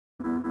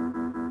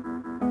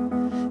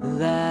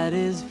that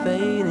is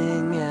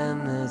fading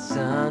and the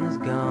sun has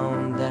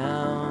gone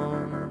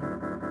down.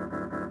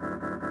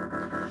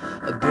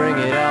 Bring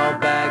it all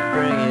back,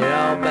 bring it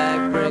all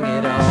back, bring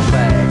it all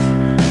back.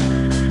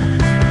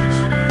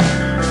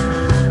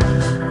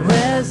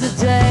 Where's the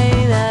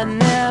day that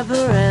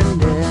never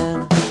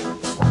ended?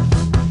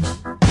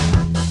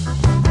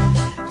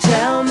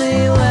 Tell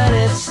me when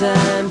it's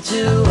time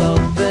to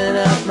open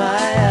up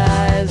my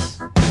eyes.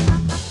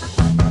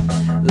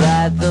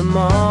 Light the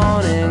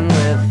morning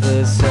with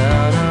the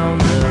sun on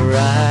the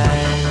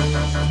rise.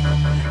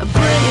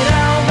 Bring it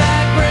all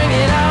back, bring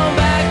it all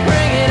back,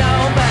 bring it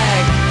all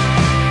back.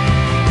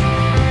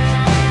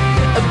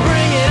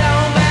 Bring it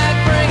all back,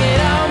 bring it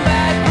all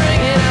back,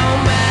 bring it all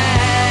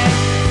back.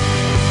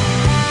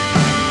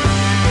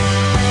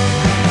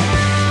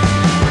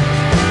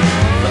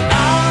 For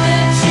all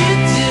that you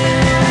do,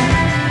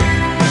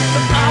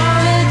 for all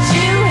that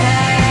you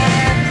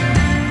had,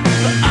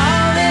 for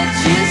all that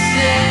you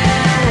said,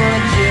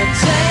 would you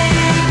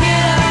take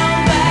it all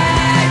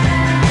back?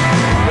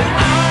 But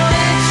all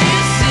that you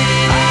see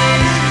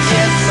is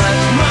just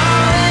much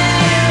more than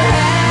you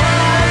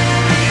had.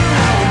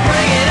 I will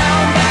bring it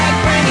all back,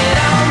 bring it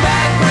all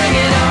back, bring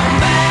it all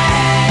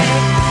back.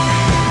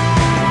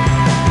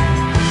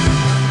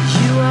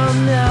 You won't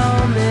know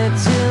me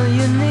till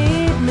you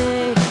need me,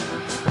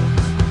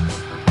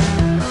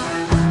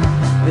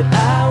 but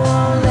I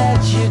won't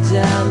let you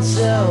down,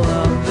 so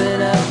open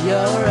up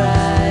your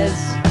eyes.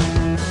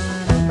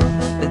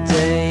 The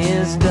day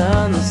is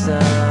done, the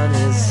sun